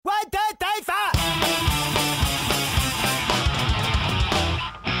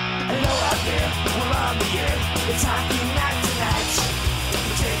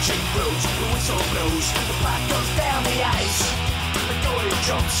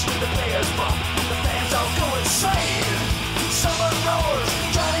bumps, the players bump, the fans all go insane. Summer roars,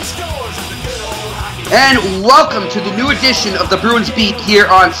 Johnny scores, and the good old hockey. And welcome to the new edition of the Bruins Beat here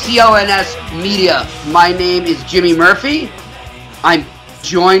on CLNS Media. My name is Jimmy Murphy. I'm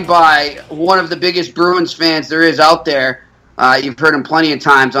joined by one of the biggest Bruins fans there is out there. You've heard him plenty of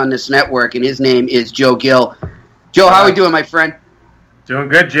times on this network, and his name is Joe Gill. Joe, how are we doing, my friend? Doing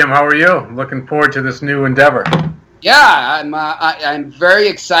good, Jim. How are you? Looking forward to this new endeavor. Yeah, I'm very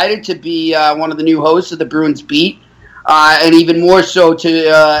excited to be one of the new hosts of the Bruins Beat, and even more so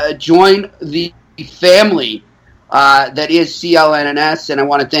to join the family that is CLNS. And I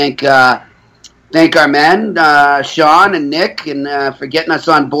want to thank our men, Sean and Nick, and for getting us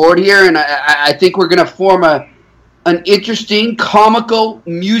on board here. And I think we're going to form an interesting, comical,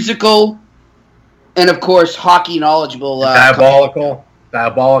 musical, and of course, hockey knowledgeable. Diabolical,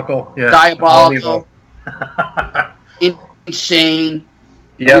 yeah. Diabolical. Insane.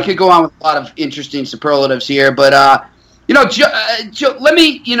 Yep. We could go on with a lot of interesting superlatives here, but Joe, let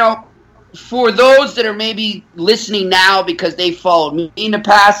me, for those that are maybe listening now because they followed me in the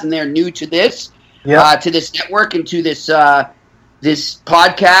past and they're new to this, to this network and to this this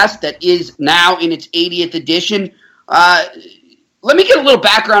podcast that is now in its 80th edition. Let me get a little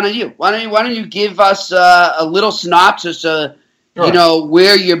background on you. Why don't you give us a little synopsis of Sure.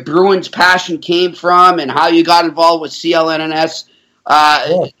 Where your Bruins passion came from and how you got involved with CLNS.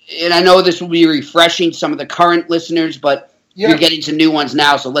 And I know this will be refreshing some of the current listeners, but you're getting some new ones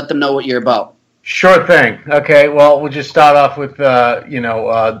now, so let them know what you're about. Sure thing. Okay, well, we'll just start off with,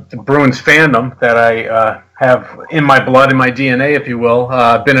 the Bruins fandom that I have in my blood, in my DNA, if you will.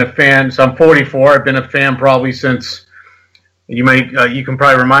 I've been a fan, so I'm 44. I've been a fan probably since... You can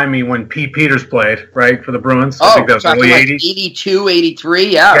probably remind me when Pete Peters played, right, for the Bruins. I think that was early 80s. 82,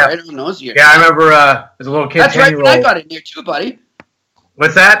 83, right on those years. Yeah, I remember as a little kid. That's right when I got in there too, buddy.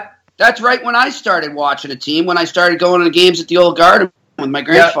 What's that? That's right when I started watching a team, when I started going to the games at the Old Garden with my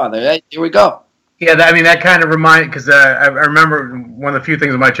grandfather. Yeah. Here we go. Yeah, that kind of reminded, because I remember one of the few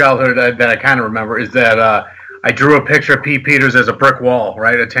things in my childhood that I kind of remember is that I drew a picture of Pete Peters as a brick wall,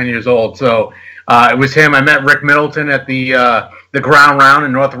 right, at 10 years old. So it was him. I met Rick Middleton at the ground round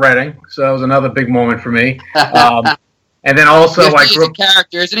in North Reading, so that was another big moment for me. And then also Nifty's a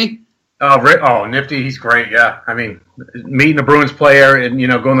character, isn't he? Nifty, he's great. Yeah, I mean, meeting a Bruins player and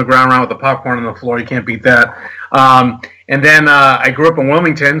going the ground round with the popcorn on the floor, you can't beat that. And then I grew up in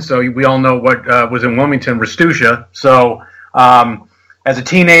Wilmington, so we all know what was in Wilmington, Rustusha. So as a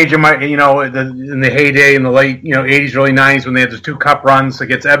teenager, in the heyday in the late 80s, early 90s, when they had those 2 cup runs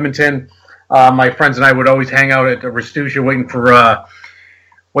against Edmonton. My friends and I would always hang out at Rustusha waiting for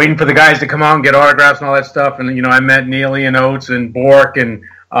the guys to come out and get autographs and all that stuff. And, I met Neely and Oates and Bork and,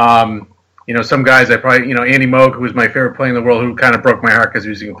 some guys I probably, Andy Moog, who was my favorite player in the world, who kind of broke my heart because he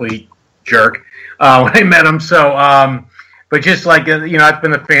was a complete jerk when I met him. So, but just like, it's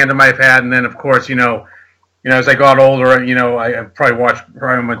been the fandom I've had. And then, of course, as I got older, I probably watched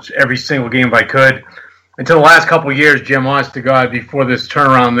pretty much every single game if I could. Until the last couple of years, Jim, honest to God, before this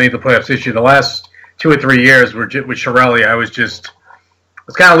turnaround made the playoffs this year, the last 2 or 3 years were with Chiarelli, I was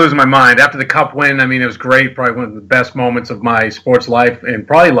kind of losing my mind. After the Cup win, I mean, it was great, probably one of the best moments of my sports life and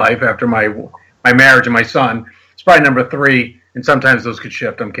probably life after my marriage and my son. It's probably number 3, and sometimes those could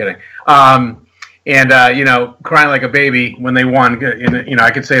shift. I'm kidding. Crying like a baby when they won.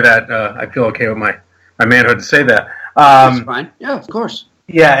 I could say that. I feel okay with my manhood to say that. That's fine. Yeah, of course.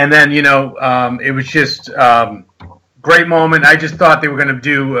 Yeah, and then, it was just great moment. I just thought they were going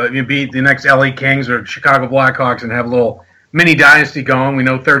to beat the next LA Kings or Chicago Blackhawks and have a little mini dynasty going. We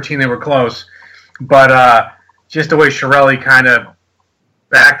know 13 they were close. But just the way Chiarelli kind of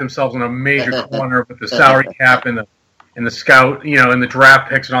backed themselves in a major corner with the salary cap and the scout, and the draft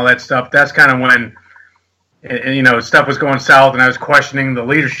picks and all that stuff, that's kind of when, stuff was going south and I was questioning the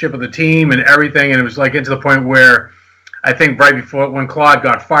leadership of the team and everything. And it was like into the point where I think right before when Claude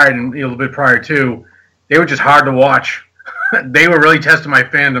got fired and a little bit prior to, they were just hard to watch. They were really testing my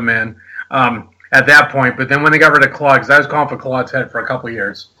fandom, man, at that point. But then when they got rid of Claude, because I was calling for Claude's head for a couple of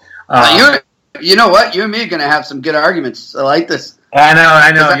years. You know what? You and me are going to have some good arguments. I like this. I know.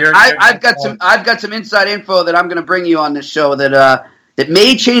 I've got some inside info that I'm going to bring you on this show that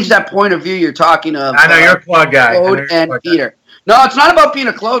may change that point of view you're talking of. I know you're a Claude guy. Claude and Peter. No, it's not about being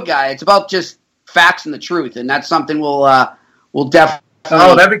a Claude guy. It's about just facts and the truth, and that's something we'll definitely.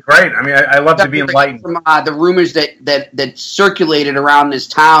 Oh, that'd be great. I mean, I love to be enlightened. From the rumors that circulated around this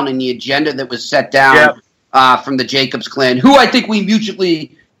town and the agenda that was set down from the Jacobs clan, who I think we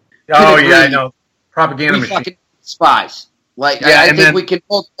mutually. I know. Propaganda machine. Fucking spies. I think we can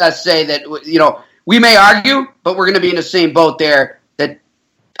both say that we may argue, but we're going to be in the same boat there. That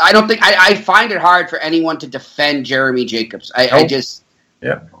I don't think I find it hard for anyone to defend Jeremy Jacobs. I just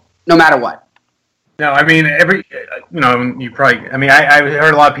no matter what. No, I mean you probably. I mean, I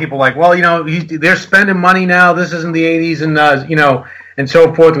heard a lot of people like, well, they're spending money now. This isn't the '80s, and and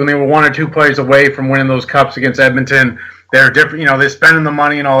so forth. When they were 1 or 2 players away from winning those cups against Edmonton, they're different. They're spending the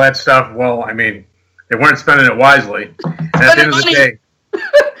money and all that stuff. Well, I mean, they weren't spending it wisely. And at the end of the day,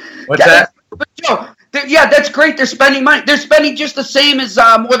 what's that? But that's great. They're spending money. They're spending just the same as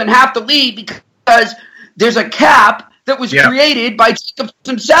more than half the league because there's a cap that was created by Jacobs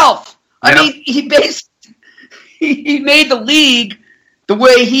himself. I mean, he made the league the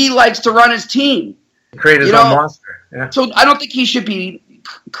way he likes to run his team. He created his own monster. Yeah. So I don't think he should be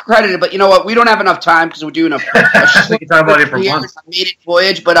credited. But you know what? We don't have enough time because we're doing a maiden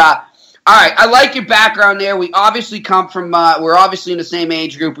voyage. But all right, I like your background there. We obviously come from. We're obviously in the same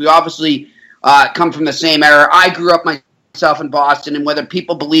age group. We obviously come from the same era. I grew up myself in Boston, and whether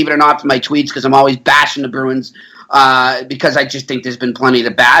people believe it or not from my tweets, because I'm always bashing the Bruins. Because I just think there's been plenty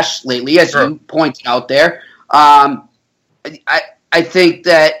to bash lately, as you pointed out there. I think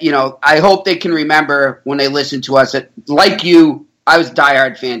that, I hope they can remember when they listen to us that, like you, I was a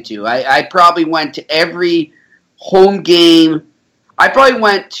diehard fan too. I probably went to every home game. I probably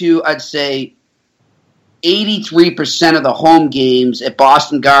went to, I'd say, 83% of the home games at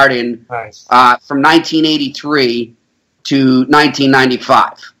Boston Garden from 1983 to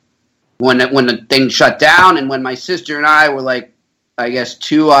 1995. When the thing shut down, and when my sister and I were like, I guess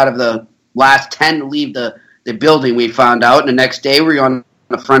 2 out of the last 10 to leave the building, we found out. And the next day, we were on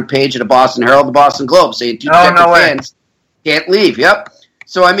the front page of the Boston Herald, the Boston Globe, saying 2 fans can't leave. Yep.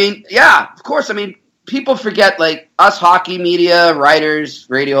 So, I mean, of course. I mean, people forget, like, us hockey media, writers,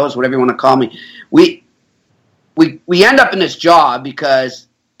 radios, whatever you want to call me. We end up in this job because,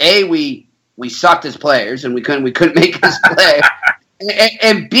 A, we sucked as players, and we couldn't make us play.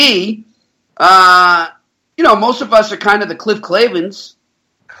 And B, most of us are kind of the Cliff Clavins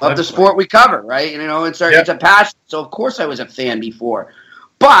of the sport we cover, right? It's a passion. So, of course, I was a fan before.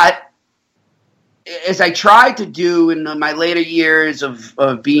 But as I tried to do in my later years of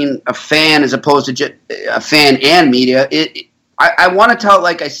being a fan as opposed to just a fan and media, I want to tell it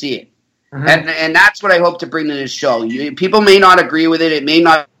like I see it. Mm-hmm. And that's what I hope to bring to this show. People may not agree with it. It may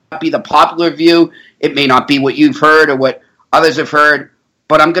not be the popular view. It may not be what you've heard or what others have heard.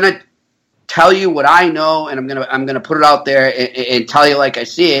 But I'm going to tell you what I know, and I'm gonna put it out there and tell you like I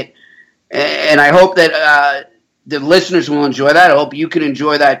see it. And I hope that the listeners will enjoy that. I hope you can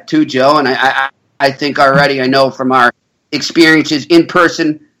enjoy that too, Joe. And I think already I know from our experiences in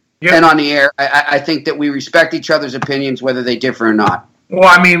person and on the air, I think that we respect each other's opinions, whether they differ or not. Well,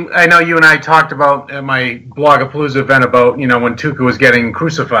 I mean, I know you and I talked about at my Blogapalooza event about, when Tuukka was getting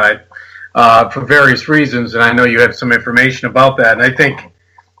crucified for various reasons, and I know you have some information about that. And I think,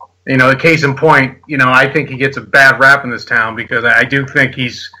 the case in point, I think he gets a bad rap in this town because I do think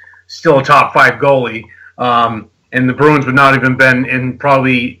he's still a top 5 goalie, and the Bruins would not even been in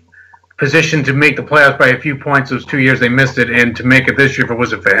probably position to make the playoffs by a few points those 2 years they missed it, and to make it this year if it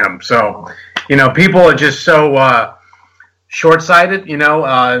wasn't for him. So, people are just so short-sighted, they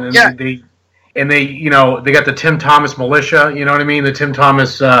got the Tim Thomas militia, you know what I mean? The Tim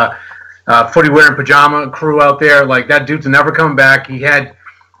Thomas footy-wearing pajama crew out there. Like, that dude's never coming back.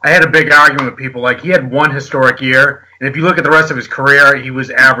 I had a big argument with people. Like, he had one historic year, and if you look at the rest of his career, he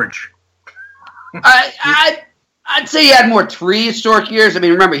was average. I'd say he had more 3 historic years. I mean,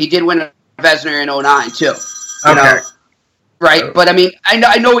 remember, he did win a Vezina in 2009, too. Okay. Right? But, I mean,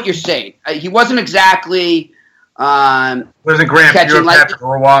 I know what you're saying. He wasn't exactly... wasn't Grant Fuhrer, Patrick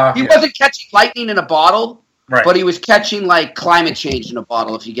Roy. He wasn't catching lightning in a bottle, right, but he was catching, like, climate change in a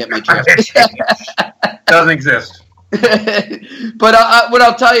bottle, if you get my drift. Doesn't exist. But what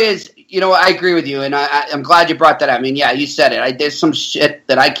I'll tell you is, I agree with you, and I'm glad you brought that up. I mean, yeah, you said it. There's some shit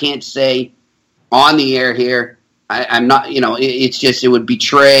that I can't say on the air here. I'm not, it's just, it would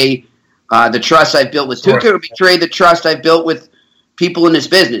betray the trust I've built with Tuukka. It would betray the trust I've built with people in this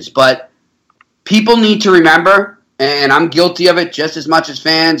business. But people need to remember, and I'm guilty of it just as much as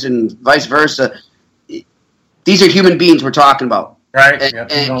fans and vice versa, these are human beings we're talking about. Right.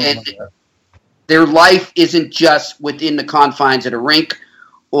 And their life isn't just within the confines of the rink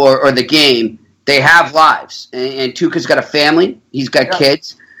or the game. They have lives. And Tuukka's got a family. He's got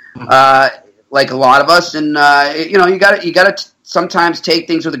kids, like a lot of us. And, you got to sometimes take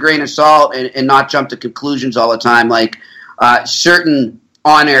things with a grain of salt and not jump to conclusions all the time. Like certain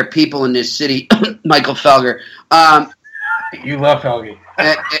on-air people in this city, Michael Felger. You love Felger.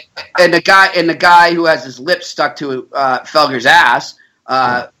 and the guy who has his lips stuck to Felger's ass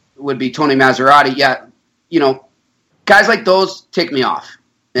would be Tony Maserati. Yeah, guys like those tick me off.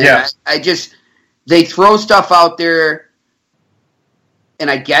 And they throw stuff out there, and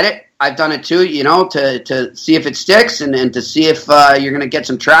I get it. I've done it too, to see if it sticks and to see if you're going to get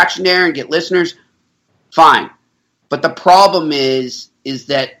some traction there and get listeners. Fine. But the problem is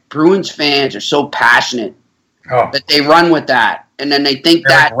that Bruins fans are so passionate that they run with that. And then they think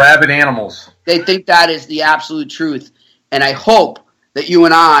they're that... like rabid animals. They think that is the absolute truth. And I hope that you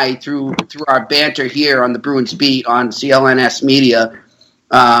and I, through our banter here on the Bruins Beat on CLNS Media,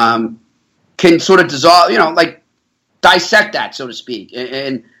 can sort of dissolve, dissect that, so to speak,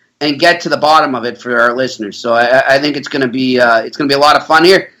 and get to the bottom of it for our listeners. So I think it's going to be a lot of fun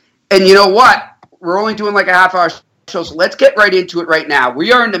here. And you know what? We're only doing like a half-hour show, so let's get right into it right now.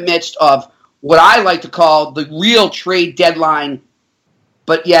 We are in the midst of what I like to call the real trade deadline,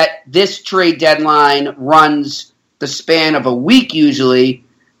 but yet this trade deadline runs the span of a week usually,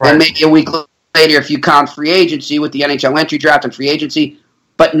 and maybe a week later if you count free agency with the NHL entry draft and free agency.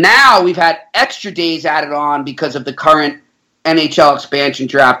 But now we've had extra days added on because of the current NHL expansion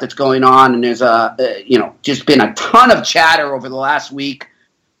draft that's going on, and there's just been a ton of chatter over the last week.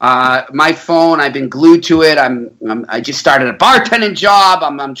 My phone, I've been glued to it. I just started a bartending job.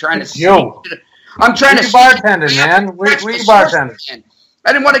 I'm trying to. I'm trying to bartending, man. We bartending.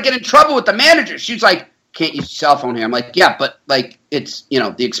 I didn't want to get in trouble with the manager. She's like, "Can't use your cell phone here." I'm like, "Yeah, but it's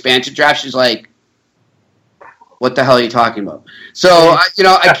the expansion draft." She's like, "What the hell are you talking about?" So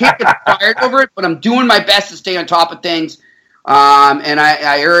I can't get fired over it, but I'm doing my best to stay on top of things. And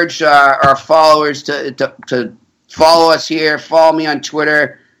I urge our followers to follow us here. Follow me on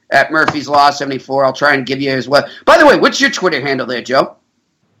Twitter at Murphy's Law 74. I'll try and give you as well. By the way, what's your Twitter handle there, Joe?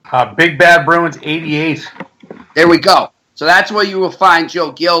 Big Bad Bruins 88. There we go. So that's where you will find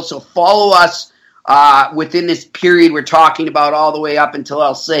Joe Gill. So follow us within this period we're talking about all the way up until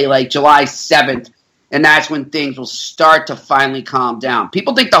I'll say like July 7th. And that's when things will start to finally calm down.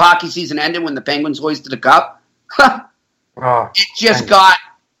 People think the hockey season ended when the Penguins hoisted the cup. It just got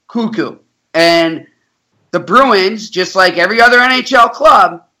cuckoo. And the Bruins, just like every other NHL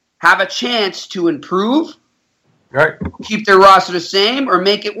club, have a chance to improve, keep their roster the same, or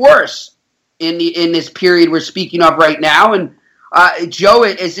make it worse in this period we're speaking of right now. And Joe,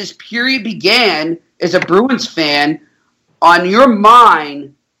 as this period began, as a Bruins fan, on your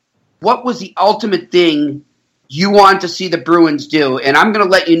mind, what was the ultimate thing you want to see the Bruins do? And I'm going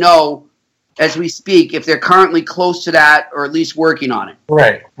to let you know as we speak if they're currently close to that or at least working on it.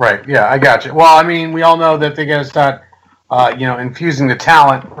 Right. Yeah, I got you. Well, I mean, we all know that they got to start, infusing the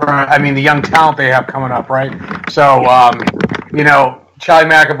talent. The young talent they have coming up, right? So, Charlie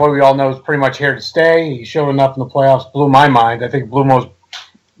McAvoy, we all know, is pretty much here to stay. He showed enough in the playoffs, blew my mind. I think blew most,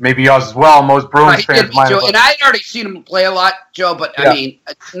 maybe yours as well, most Bruins fans' mind. And I had already seen him play a lot, Joe, but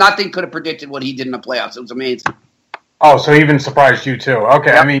nothing could have predicted what he did in the playoffs. It was amazing. Oh, so he even surprised you too.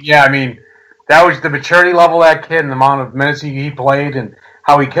 Okay, yep. That was the maturity level of that kid and the amount of minutes he played and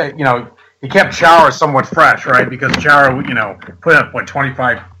how he kept Chara somewhat fresh, right? Because Chara, put up,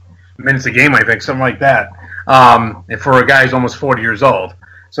 25 minutes a game, I think, something like that. And for a guy who's almost 40 years old.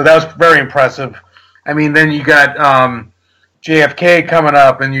 So that was very impressive. Then you got JFK coming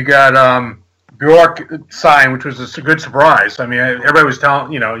up, and you got Bjork signed, which was a good surprise. Everybody was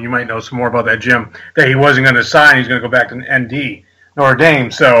telling, you might know some more about that, Jim, that he wasn't going to sign. He's going to go back to ND, Notre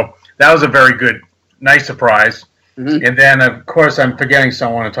Dame. So that was a very good, nice surprise. Mm-hmm. And then, of course, I'm forgetting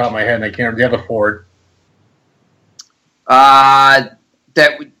someone on top of my head, and I can't remember the other forward. The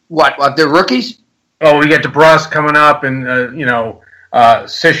rookies? Oh, we got DeBrusque coming up, and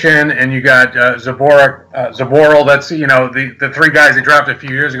Sishin, and you got Zaboral. That's the three guys they drafted a few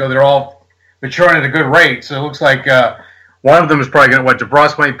years ago. They're all maturing at a good rate. So it looks like one of them is probably going to.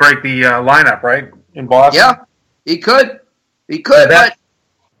 DeBrusque might break the lineup, right, in Boston. Yeah, he could. But go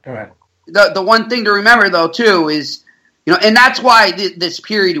ahead. The one thing to remember though too is and that's why this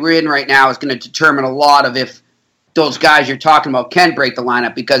period we're in right now is going to determine a lot of if those guys you're talking about can break the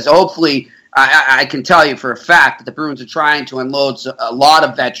lineup, because hopefully. I can tell you for a fact that the Bruins are trying to unload a lot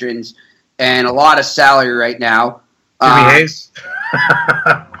of veterans and a lot of salary right now. Jimmy Hayes?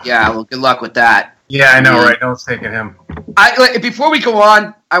 Yeah, well, good luck with that. Yeah, I know, right? No one's taking him. Before we go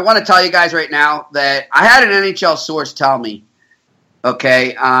on, I want to tell you guys right now that I had an NHL source tell me,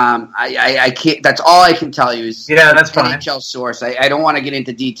 okay, I can't, that's all I can tell you is that's fine. NHL source. I don't want to get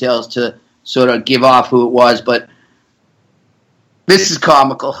into details to sort of give off who it was, but this is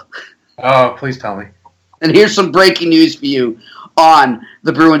comical. Oh, please tell me. And here's some breaking news for you on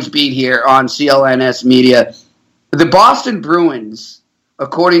the Bruins beat here on CLNS Media. The Boston Bruins,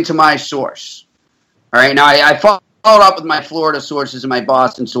 according to my source, all right, now I follow up with my Florida sources and my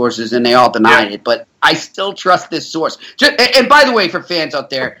Boston sources, and they all denied it. But I still trust this source. And by the way, for fans out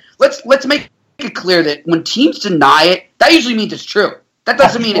there, let's make it clear that when teams deny it, that usually means it's true. That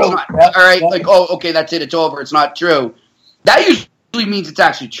doesn't mean it's not. All right, like, oh, okay, that's it, it's over, it's not true. That usually means it's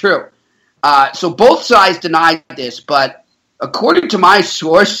actually true. So both sides denied this, but according to my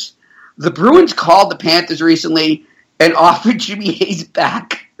source, the Bruins called the Panthers recently and offered Jimmy Hayes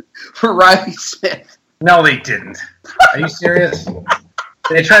back for Riley Smith. No, they didn't. Are you serious?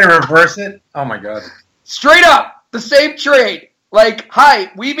 They try to reverse it? Oh, my God. Straight up, the same trade. Like,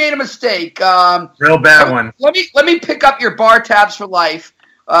 hi, we made a mistake. Real bad one. Let me pick up your bar tabs for life.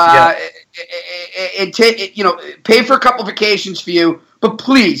 And pay for a couple vacations for you. But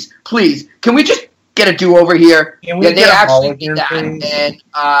please, can we just get a do-over here? They actually did that. And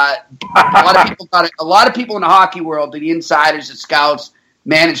a lot of people in the hockey world, the insiders, the scouts,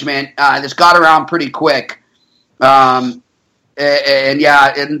 management, this got around pretty quick. And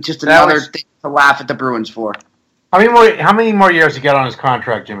just another thing to laugh at the Bruins for. How many more years he got on his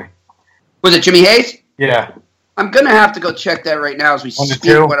contract, Jimmy? Was it Jimmy Hayes? Yeah. I'm going to have to go check that right now as we speak,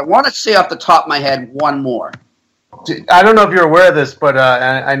 but I want to say off the top of my head one more. I don't know if you're aware of this, but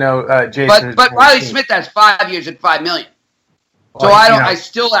I know Jason. But Riley Smith has 5 years at $5 million. So I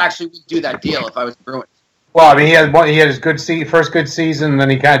still actually would do that deal if I was the Bruins. Well, I mean, he had his first good season, and then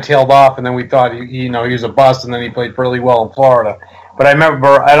he kind of tailed off, and then we thought he was a bust, and then he played really well in Florida. But I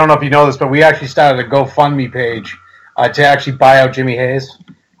remember, I don't know if you know this, but we actually started a GoFundMe page to actually buy out Jimmy Hayes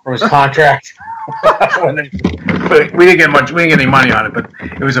from his contract. But we didn't get any money on it, but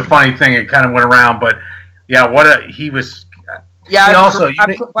it was a funny thing. It kind of went around, but yeah, he was. Yeah.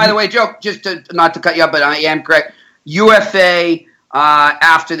 By the way, Joe, just not to cut you up, but I am correct. UFA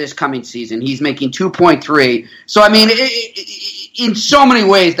after this coming season, he's making 2.3. So I mean, in so many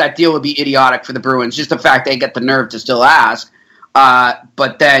ways, that deal would be idiotic for the Bruins. Just the fact they get the nerve to still ask.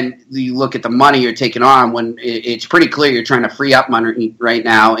 But then you look at the money you're taking on when it's pretty clear you're trying to free up money right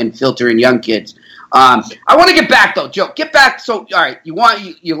now and filter in young kids. I want to get back though, Joe. Get back. So, all right,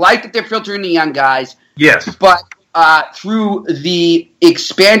 you like that they're filtering the young guys. Yes. But through the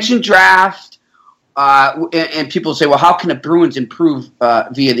expansion draft, and people say, well, how can the Bruins improve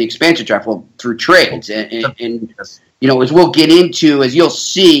via the expansion draft? Well, through trades, and yes. As we'll get into, as you'll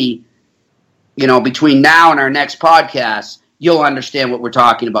see, between now and our next podcast, you'll understand what we're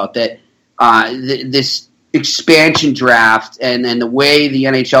talking about, that this expansion draft and the way the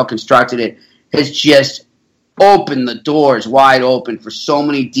NHL constructed it has just opened the doors wide open for so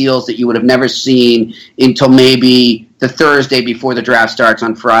many deals that you would have never seen until maybe the Thursday before the draft starts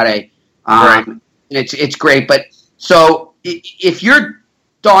on Friday. Right. And it's great. But so if you're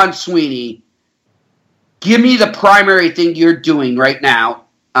Don Sweeney, give me the primary thing you're doing right now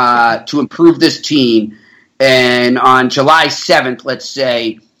to improve this team. And on July 7th, let's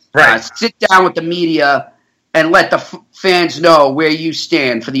say, sit down with the media and let the fans know where you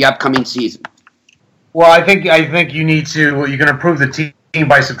stand for the upcoming season. Well, I think you need to. You can improve the team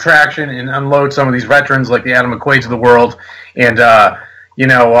by subtraction and unload some of these veterans like the Adam McQuaids of the world. And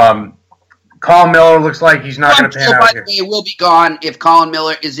Colin Miller looks like he's not going to pan out here. He will be gone if Colin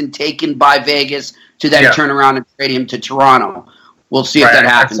Miller isn't taken by Vegas to then turn around and trade him to Toronto. We'll see if that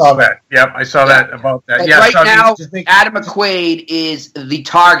happens. I saw that. Yep, I saw that about that. But now, Adam McQuaid is the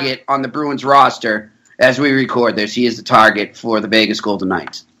target on the Bruins roster as we record this. He is the target for the Vegas Golden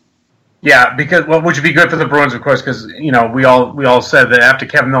Knights. Yeah, because which would be good for the Bruins, of course, because we all said that after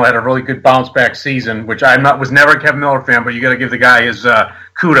Kevin Miller had a really good bounce back season, which was never a Kevin Miller fan, but you got to give the guy his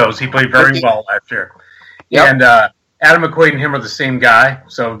kudos. He played very well last year. Yep. And Adam McQuaid and him are the same guy,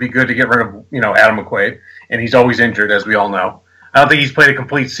 so it'd be good to get rid of Adam McQuaid, and he's always injured, as we all know. I don't think he's played a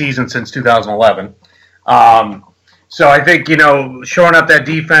complete season since 2011. So I think shoring up that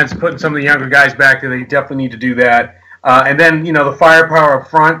defense, putting some of the younger guys back there, they definitely need to do that. And then the firepower up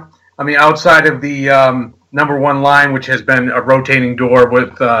front. I mean, outside of the number one line, which has been a rotating door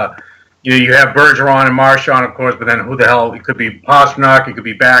with, you have Bergeron and Marchand, of course, but then who the hell? It could be Pastrnak, it could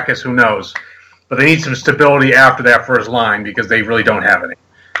be Backus, who knows? But they need some stability after that first line because they really don't have any.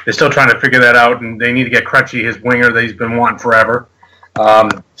 They're still trying to figure that out, and they need to get Krejci, his winger that he's been wanting forever.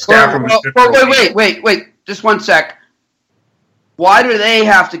 Stafford was good. Wait, just one sec. Why do they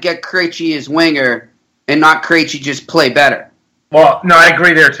have to get Krejci his winger and not Krejci just play better? Well, no, I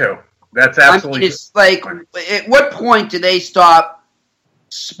agree there too. That's absolutely. It's like, at what point do they stop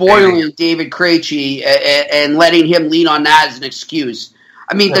spoiling David Krejci and letting him lean on that as an excuse?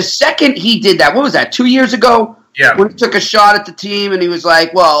 I mean, the second he did that, what was that, 2 years ago? Yeah. When he took a shot at the team and he was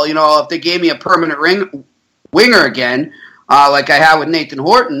like, well, if they gave me a permanent winger again, like I had with Nathan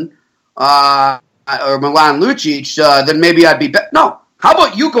Horton, or Milan Lucic, then maybe I'd be better. No. How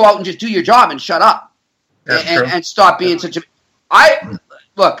about you go out and just do your job and shut up and stop being such a.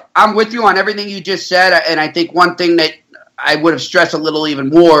 Look, I'm with you on everything you just said, and I think one thing that I would have stressed a little even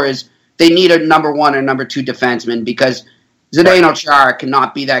more is they need a number one or number two defenseman because Zdeno Chara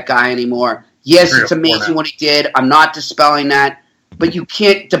cannot be that guy anymore. Yes, it's amazing what he did. I'm not dispelling that, but you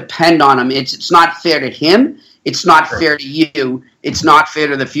can't depend on him. It's not fair to him. It's not fair to you. It's not fair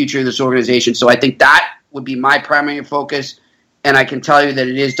to the future of this organization. So I think that would be my primary focus, and I can tell you that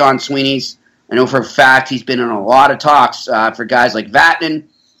it is Don Sweeney's. I know for a fact he's been in a lot of talks for guys like Vatanen.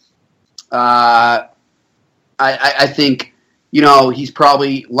 I think, he's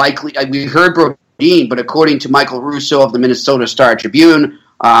probably likely. We heard Brodin, but according to Michael Russo of the Minnesota Star Tribune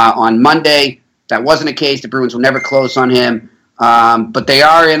on Monday, that wasn't the case. The Bruins will never close on him. But they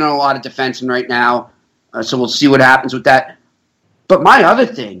are in a lot of defensemen right now, so we'll see what happens with that. But my other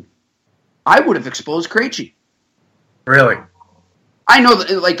thing, I would have exposed Krejci. Really? I know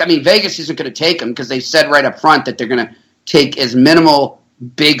that, Vegas isn't going to take him because they said right up front that they're going to take as minimal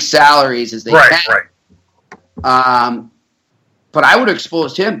big salaries as they can. Right. But I would have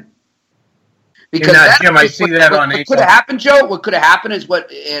exposed him. Because Jim, I see that on what could have happened, Joe. What could have happened is what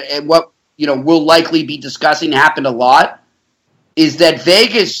we'll likely be discussing happened a lot. Is that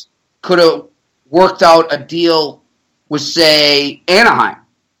Vegas could have worked out a deal with, say, Anaheim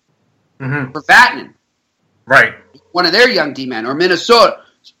for Vatanen, right? One of their young D-men, or Minnesota.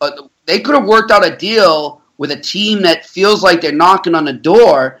 They could have worked out a deal with a team that feels like they're knocking on the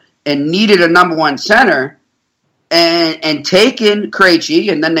door and needed a number one center, and taken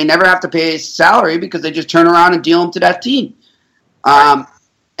Krejci, and then they never have to pay his salary because they just turn around and deal him to that team. And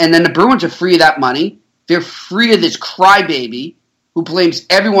then the Bruins are free of that money. They're free of this crybaby who blames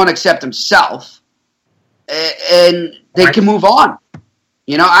everyone except himself, and they can move on.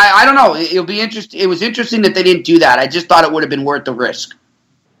 I don't know. It'll be interesting. It was interesting that they didn't do that. I just thought it would have been worth the risk.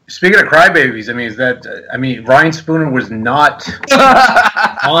 Speaking of crybabies, Ryan Spooner was not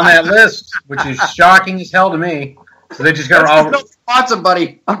on that list, which is shocking as hell to me. So they just got all awesome,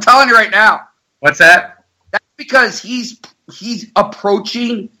 buddy. I'm telling you right now. What's that? That's because he's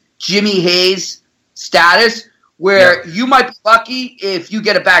approaching Jimmy Hayes' status, where you might be lucky if you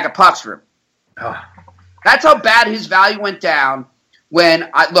get a bag of pucks for him. Oh. That's how bad his value went down. When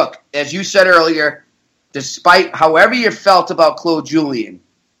as you said earlier, despite however you felt about Claude Julien,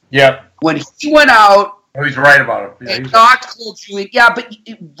 when he went out, he's right about it. And knocked Claude Julien. Yeah, but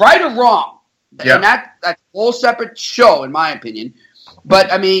right or wrong, and that's a whole separate show, in my opinion. But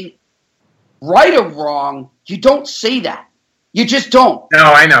right or wrong, you don't say that. You just don't. No,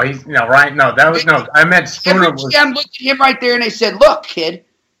 I know. Ryan. No, that was no. I meant Spooner. Every GM looked at him right there, and they said, "Look, kid,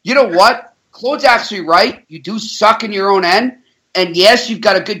 you know what? Claude's actually right. You do suck in your own end." And yes, you've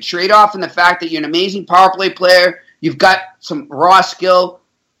got a good trade-off in the fact that you're an amazing power play player. You've got some raw skill,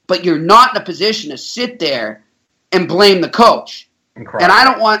 but you're not in a position to sit there and blame the coach. Incredible. And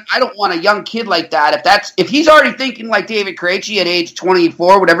I don't want a young kid like that. If he's already thinking like David Krejci at age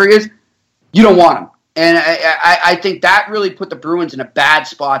 24, whatever he is, you don't want him. And I think that really put the Bruins in a bad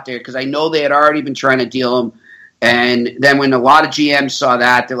spot there because I know they had already been trying to deal him. And then when a lot of GMs saw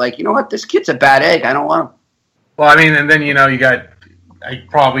that, they're like, you know what, this kid's a bad egg. I don't want him. Well, and then, you got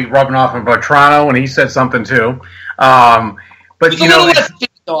probably rubbing off on Toronto, and he said something too. But,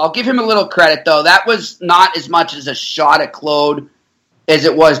 I'll give him a little credit, though. That was not as much as a shot at Claude as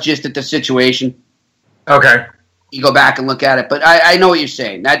it was just at the situation. Okay. You go back and look at it. But I know what you're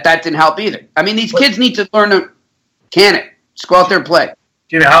saying. That didn't help either. These kids need to learn to can it. Just go out there and play.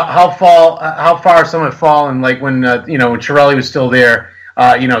 Jimmy, how far someone had fallen, like when, when Chiarelli was still there,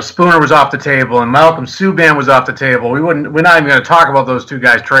 Spooner was off the table and Malcolm Subban was off the table. We're not even going to talk about those two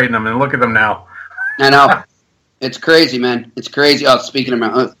guys trading them, and look at them now. I know. It's crazy, man. It's crazy. Oh, speaking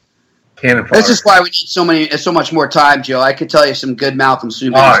of cannon fodder. This is why we need so much more time, Joe. I could tell you some good Malcolm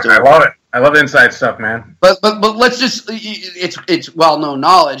Subban stories. I love it. I love inside stuff, man. But let's just it's well-known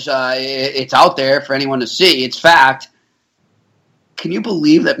knowledge. It's out there for anyone to see. It's fact. Can you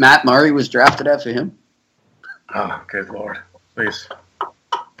believe that Matt Murray was drafted after him? Oh, good Lord. Please.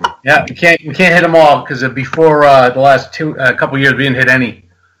 Yeah, we can't hit them all because before the last couple years we didn't hit any.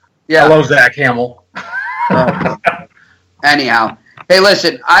 Yeah. Hello, Zach Hamill. Anyhow, hey,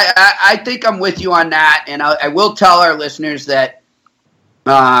 listen, I think I'm with you on that, and I will tell our listeners that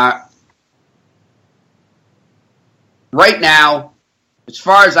right now, as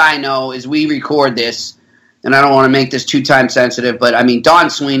far as I know, as we record this, and I don't want to make this too time sensitive, but Don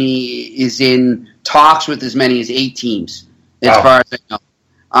Sweeney is in talks with as many as 8 teams, as far as I know.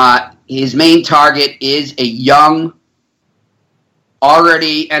 His main target is a young,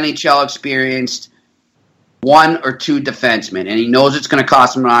 already NHL experienced one or two defensemen, and he knows it's going to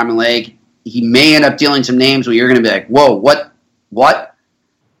cost him an arm and leg. He may end up dealing some names where you're going to be like, whoa, what?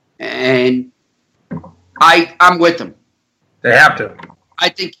 And I'm with him. They have to. I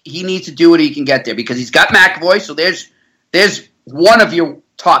think he needs to do what he can get there because he's got McAvoy, so there's one of your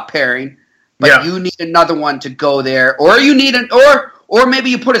top pairing, but you need another one to go there, or you need or maybe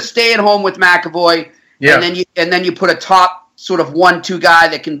you put a stay at home with McAvoy, and then you put a top sort of 1-2 guy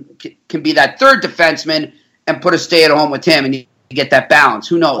that can be that third defenseman, and put a stay at home with him, and you get that balance.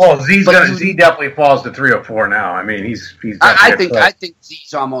 Who knows? Well, Z definitely falls to 3 or 4 now. I mean, he's. I think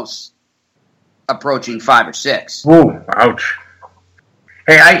Z's almost approaching 5 or 6. Ooh, ouch.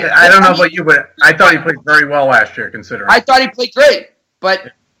 Hey, I don't know about you, but I thought he played very well last year, considering. I thought he played great,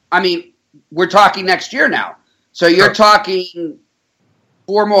 but I mean, we're talking next year now, so you're talking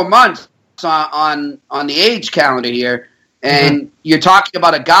 4 more months on the age calendar here, and you're talking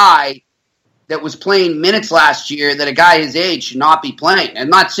about a guy that was playing minutes last year that a guy his age should not be playing. I'm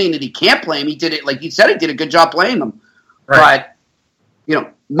not saying that he can't play him. He did it, like you said, he did a good job playing them. Right.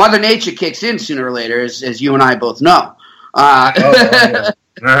 But, Mother Nature kicks in sooner or later, as you and I both know. Yeah,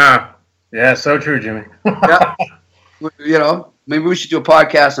 so true, Jimmy. Maybe we should do a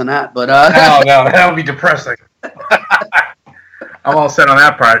podcast on that. But no, that would be depressing. I'm all set on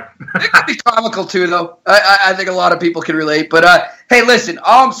that part. It could be comical, too, though. I think a lot of people can relate. But, hey, listen,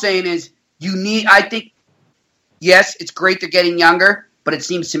 all I'm saying is, I think, yes, it's great they're getting younger, but it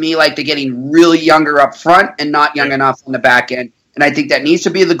seems to me like they're getting really younger up front and not young enough on the back end. And I think that needs to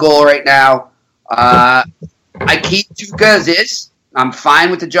be the goal right now. I keep Tuukka as is. I'm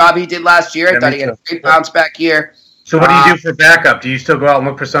fine with the job he did last year. I thought he had a great bounce back here. So what do you do for backup? Do you still go out and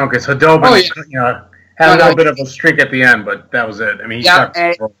look for someone? Because Khudobin, had a little bit of a streak at the end, but that was it. I mean,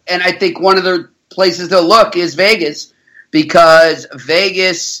 and I think one of the places they'll look is Vegas, because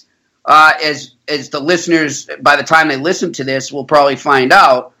Vegas, as the listeners, by the time they listen to this, will probably find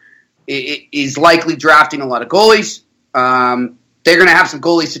out, is likely drafting a lot of goalies. They're going to have some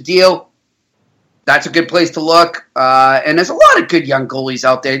goalies to deal. That's a good place to look. And there's a lot of good young goalies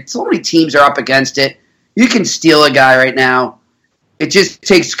out there. So many teams are up against it. You can steal a guy right now. It just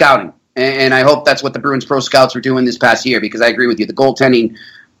takes scouting. And I hope that's what the Bruins Pro Scouts were doing this past year, because I agree with you. The goaltending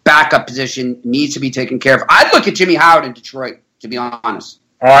backup position needs to be taken care of. I'd look at Jimmy Howard in Detroit, to be honest.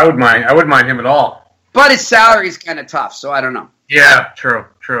 Oh, I wouldn't mind him at all. But his salary is kind of tough, so I don't know. Yeah, true.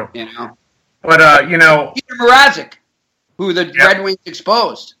 But, Peter Mrazek, who the Red Wings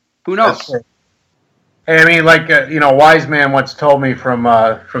exposed. Who knows? Hey, I mean, Wise Man once told me from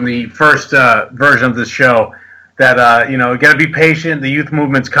the first version of this show that, you got to be patient. The youth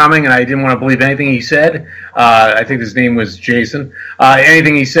movement's coming, and I didn't want to believe anything he said. I think his name was Jason.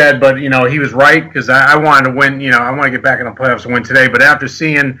 Anything he said, but, he was right, because I wanted to win. I want to get back in the playoffs and win today. But after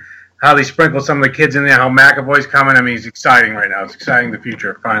seeing how they sprinkled some of the kids in there, how McAvoy's coming, I mean, he's exciting right now. It's exciting the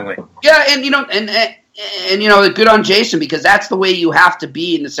future, finally. Yeah, and good on Jason, because that's the way you have to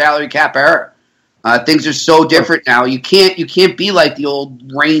be in the salary cap era. Things are so different now. You can't be like the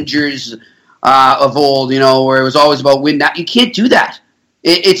old Rangers of old, where it was always about win. Now you can't do that.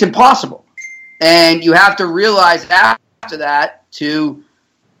 It's impossible, and you have to realize after that to,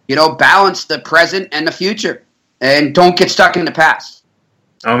 balance the present and the future, and don't get stuck in the past.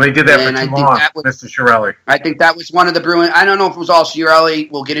 Oh, they did that for too long, Mr. Chiarelli. I think that was one of the Bruins. I don't know if it was all Chiarelli.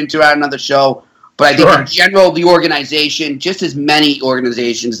 We'll get into it on another show, but I think in general, the organization, just as many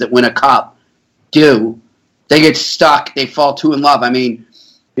organizations that win a cup do, they get stuck. They fall too in love. I mean,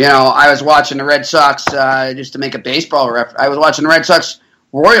 I was watching the Red Sox, just to make a baseball reference. I was watching the Red Sox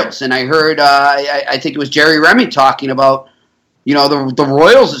Royals, and I heard, I think it was Jerry Remy talking about, the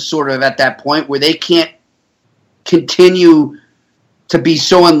Royals is sort of at that point where they can't continue to be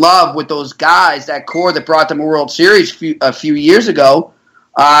so in love with those guys, that core that brought them a World Series a few years ago,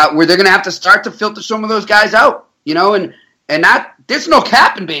 where they're going to have to start to filter some of those guys out, and that there's no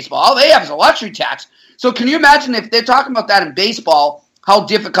cap in baseball. All they have is a luxury tax. So can you imagine if they're talking about that in baseball, how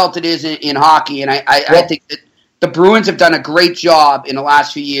difficult it is in hockey? And I think that the Bruins have done a great job in the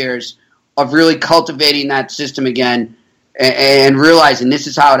last few years of really cultivating that system again and realizing this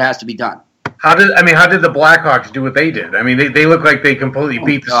is how it has to be done. How did the Blackhawks do what they did? I mean, they look like they completely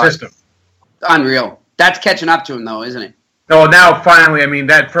beat the system. Unreal. That's catching up to them, though, isn't it? Oh, now finally,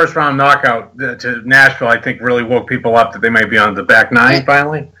 that first round knockout to Nashville, I think, really woke people up that they might be on the back nine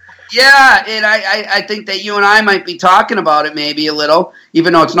finally. Yeah, and I think that you and I might be talking about it maybe a little,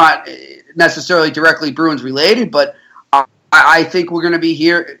 even though it's not necessarily directly Bruins related, but I think we're going to be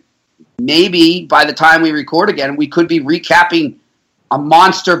here maybe by the time we record again, we could be recapping a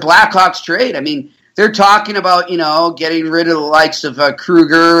monster Blackhawks trade. I mean, they're talking about, getting rid of the likes of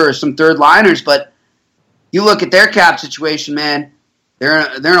Kruger or some third liners, but you look at their cap situation, man. They're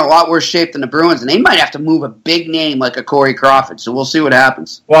in a lot worse shape than the Bruins, and they might have to move a big name like a Corey Crawford. So we'll see what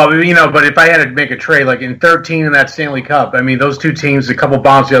happens. Well, but if I had to make a trade, like in 13 in that Stanley Cup, I mean, those two teams, a couple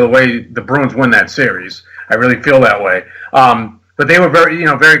bounce the other way, the Bruins win that series. I really feel that way. But they were very,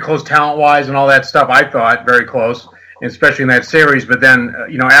 very close talent-wise and all that stuff. I thought very close, especially in that series. But then,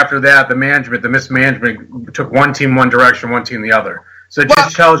 after that, the mismanagement took one team one direction, one team the other. So it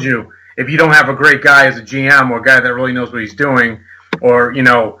just tells you if you don't have a great guy as a GM or a guy that really knows what he's doing, or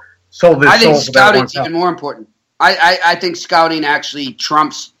sold this. I think scouting's even more important. I think scouting actually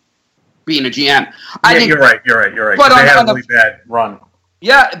trumps being a GM. I think you're right. But they had a really bad run.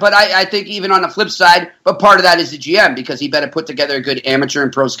 Yeah, but I think even on the flip side, but part of that is the GM because he better put together a good amateur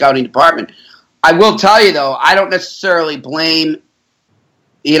and pro scouting department. I will tell you, though, I don't necessarily blame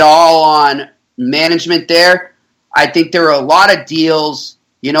it all on management there. I think there are a lot of deals,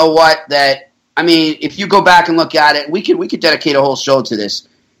 if you go back and look at it, we could dedicate a whole show to this.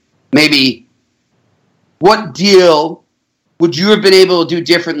 Maybe what deal would you have been able to do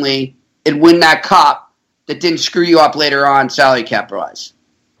differently and win that cup that didn't screw you up later on salary cap-wise?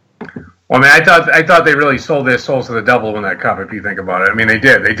 Well, I mean, I thought they really sold their souls to the devil to win that cup. If you think about it, I mean, they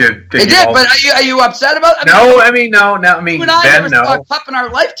did. They did. But are you upset about it? No. You and I never saw a cup in our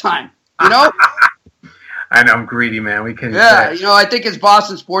lifetime. I know I'm greedy, man. We can. Yeah, I think as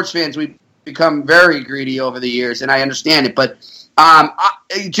Boston sports fans, we've become very greedy over the years, and I understand it. But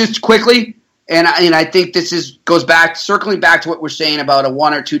just quickly, and I think this circling back to what we're saying about a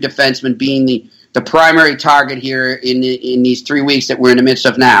one or two defenseman being the primary target here in these 3 weeks that we're in the midst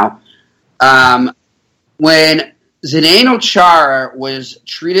of now. When Zdeno Chara was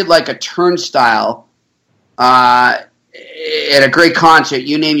treated like a turnstile at a great concert,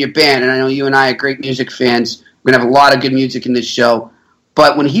 you name your band, and I know you and I are great music fans. We're going to have a lot of good music in this show.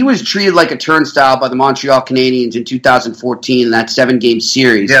 But when he was treated like a turnstile by the Montreal Canadiens in 2014 in that 7-game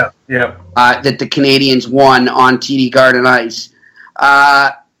series that the Canadiens won on TD Garden Ice,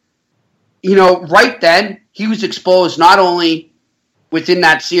 right then he was exposed not only within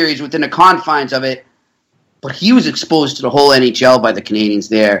that series, within the confines of it, but he was exposed to the whole NHL by the Canadiens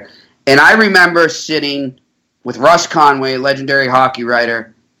there. And I remember sitting with Russ Conway, a legendary hockey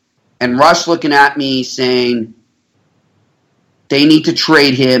writer, and Russ looking at me saying, they need to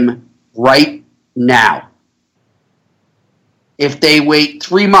trade him right now. If they wait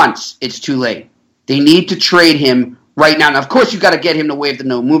 3 months, it's too late. They need to trade him right now. Now, of course, you've got to get him to waive the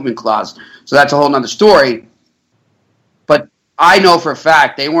no-movement clause, so that's a whole other story. But I know for a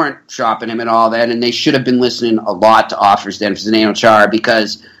fact they weren't shopping him at all then, and they should have been listening a lot to offers then for Zdeno Chara,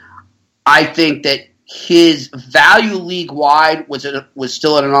 because I think that his value league-wide was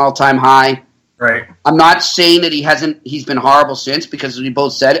still at an all-time high. Right. I'm not saying that he's been horrible since, because as we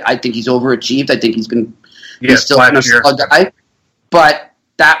both said, I think he's overachieved. I think he's still been a solid guy. But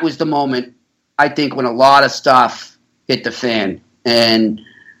that was the moment, I think, when a lot of stuff hit the fan. And,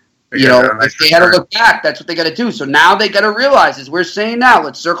 if they had to look back, that's what they got to do. So now they got to realize, as we're saying now,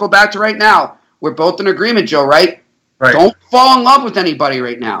 let's circle back to right now. We're both in agreement, Joe, right? Right. Don't fall in love with anybody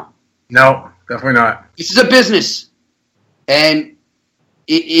right now. No, definitely not. This is a business. And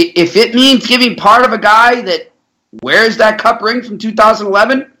if it means giving part of a guy that wears that cup ring from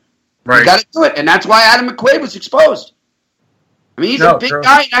 2011, right, you got to do it. And that's why Adam McQuaid was exposed. I mean, he's a big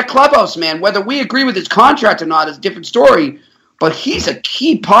guy in that clubhouse, man. Whether we agree with his contract or not is a different story, but he's a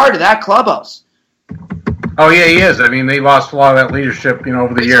key part of that clubhouse. Oh, yeah, he is. I mean, they lost a lot of that leadership,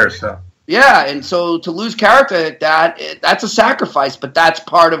 over the years. So. Yeah, and so to lose character like that's a sacrifice, but that's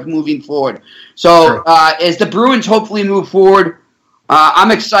part of moving forward. So as the Bruins hopefully move forward,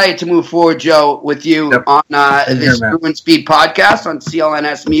 I'm excited to move forward, Joe, with you on this Bruins Beat podcast on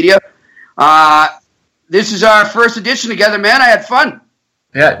CLNS Media. This is our first edition together, man. I had fun.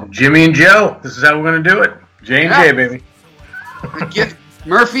 Yeah, Jimmy and Joe. This is how we're going to do it. J and J, baby.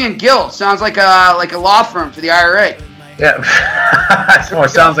 Murphy and Gill. Sounds like a law firm for the IRA. Yeah. So it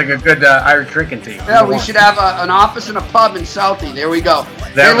sounds like a good Irish drinking team. Yeah, we should have an office and a pub in Southie. There we go.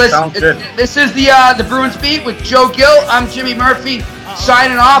 Sounds good. This is the Bruins Beat with Joe Gill. I'm Jimmy Murphy,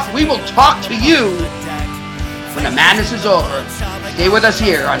 signing off. We will talk to you when the madness is over. Stay with us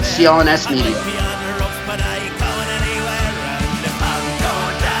here on CLNS Media.